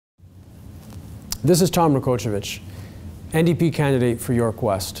This is Tom Rakocevic, NDP candidate for York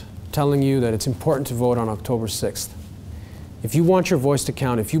West, telling you that it's important to vote on October 6th. If you want your voice to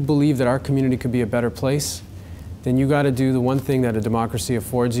count, if you believe that our community could be a better place, then you got to do the one thing that a democracy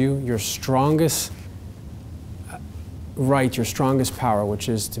affords you, your strongest right, your strongest power, which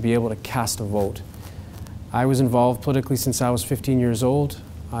is to be able to cast a vote. I was involved politically since I was 15 years old.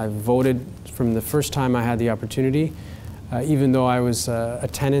 I voted from the first time I had the opportunity, even though I was a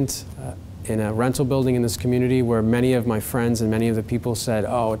tenant in a rental building in this community where many of my friends and many of the people said,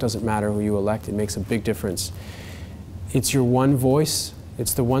 oh, it doesn't matter who you elect, it makes a big difference. It's your one voice,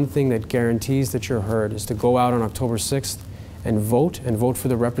 it's the one thing that guarantees that you're heard, is to go out on October 6th and vote for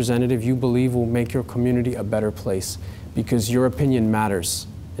the representative you believe will make your community a better place, because your opinion matters,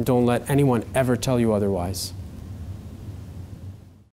 and don't let anyone ever tell you otherwise.